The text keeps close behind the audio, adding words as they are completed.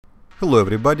Hello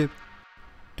everybody!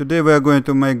 Today we are going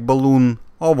to make balloon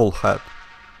oval head.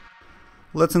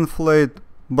 Let's inflate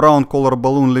brown color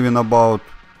balloon leaving about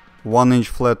 1 inch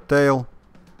flat tail.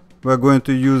 We are going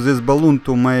to use this balloon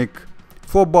to make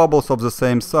 4 bubbles of the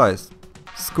same size.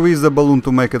 Squeeze the balloon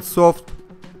to make it soft.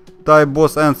 Tie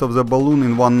both ends of the balloon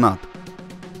in one knot.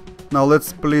 Now let's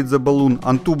split the balloon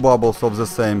on 2 bubbles of the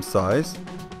same size.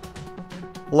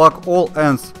 Lock all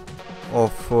ends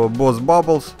of both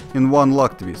bubbles in one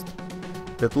lock twist.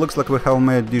 It looks like we have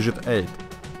made digit 8.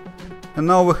 And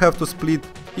now we have to split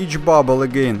each bubble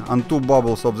again on 2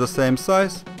 bubbles of the same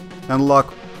size and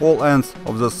lock all ends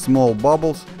of the small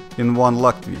bubbles in one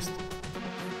lock twist.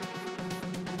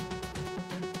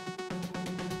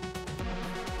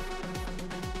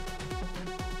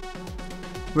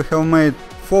 We have made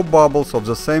 4 bubbles of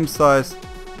the same size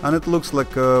and it looks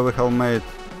like we have made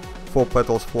 4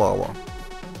 petals flower.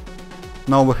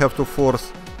 Now we have to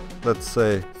force, let's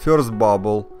say, first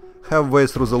bubble halfway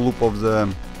through the loop of the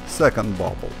second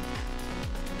bubble.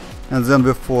 And then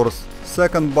we force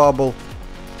second bubble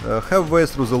halfway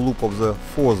through the loop of the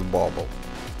fourth bubble.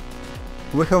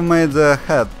 We have made the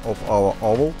head of our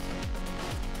oval.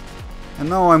 And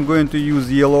now I'm going to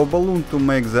use yellow balloon to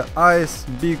make the eyes,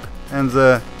 beak and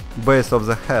the base of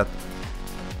the head.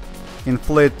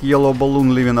 Inflate yellow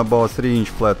balloon leaving about 3 inch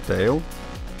flat tail.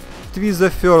 Twist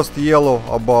the first yellow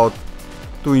about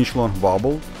 2 inch long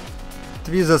bubble.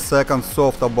 Twist the second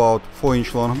soft about 4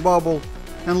 inch long bubble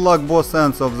and lock both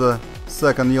ends of the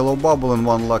second yellow bubble in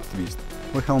one lock twist.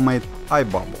 We have made eye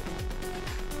bubble.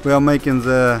 We are making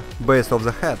the base of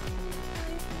the head.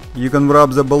 You can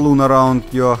wrap the balloon around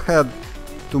your head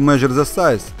to measure the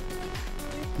size.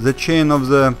 The chain of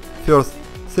the first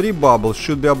 3 bubbles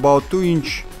should be about 2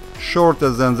 inch shorter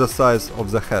than the size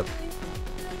of the head.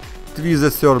 Twist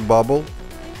the third bubble.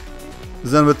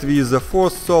 Then we twist the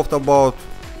fourth soft about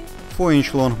 4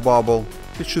 inch long bubble.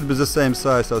 It should be the same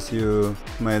size as you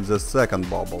made the second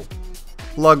bubble.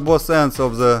 Lock both ends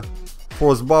of the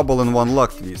fourth bubble in one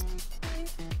lock twist.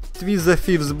 Twist the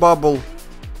fifth bubble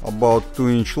about 2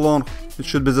 inch long. It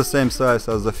should be the same size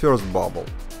as the first bubble.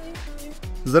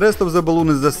 The rest of the balloon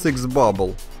is the sixth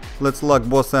bubble. Let's lock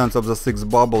both ends of the sixth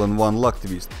bubble in one lock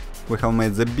twist. We have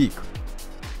made the beak.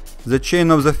 The chain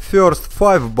of the first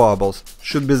 5 bubbles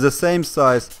should be the same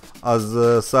size as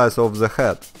the size of the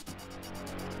head.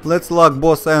 Let's lock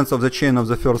both ends of the chain of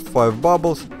the first 5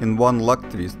 bubbles in one lock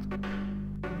twist.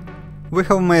 We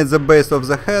have made the base of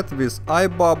the head with eye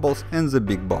bubbles and the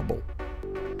big bubble.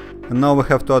 And now we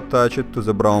have to attach it to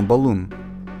the brown balloon.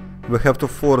 We have to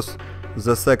force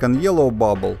the second yellow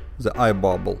bubble, the eye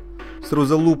bubble, through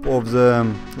the loop of the,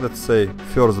 let's say,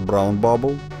 first brown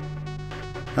bubble.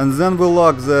 And then we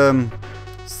lock the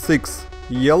 6th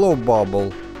yellow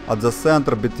bubble at the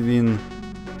center between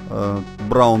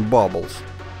brown bubbles.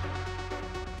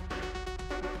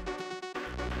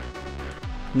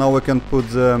 Now we can put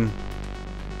the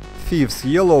 5th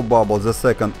yellow bubble, the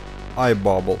second eye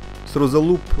bubble, through the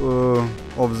loop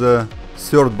of the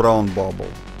 3rd brown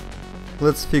bubble.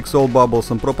 Let's fix all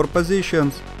bubbles in proper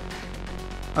positions.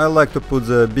 I like to put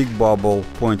the big bubble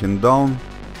pointing down.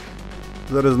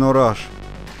 There is no rush.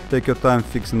 Take your time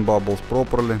fixing bubbles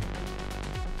properly.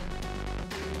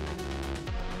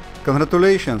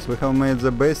 Congratulations, we have made the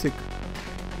basic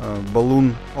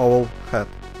balloon oval head.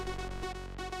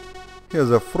 Here's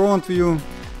the front view,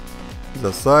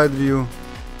 the side view,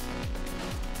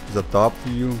 the top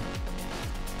view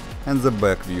and the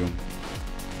back view.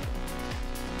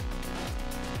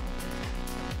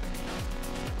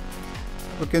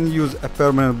 We can use a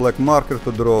permanent black marker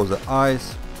to draw the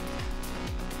eyes.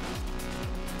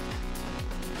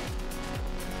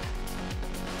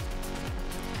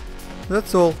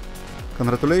 That's all.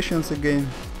 Congratulations again.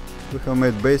 We have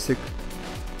made basic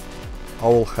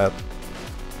owl head.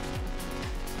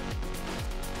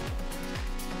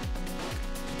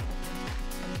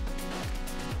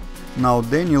 Now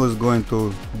Daniel is going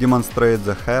to demonstrate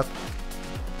the head.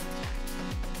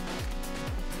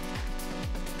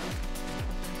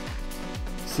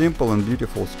 Simple and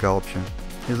beautiful sculpture,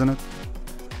 isn't it?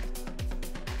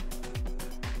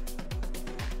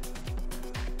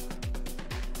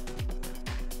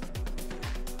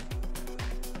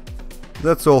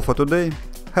 That's all for today.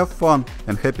 Have fun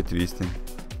and happy twisting!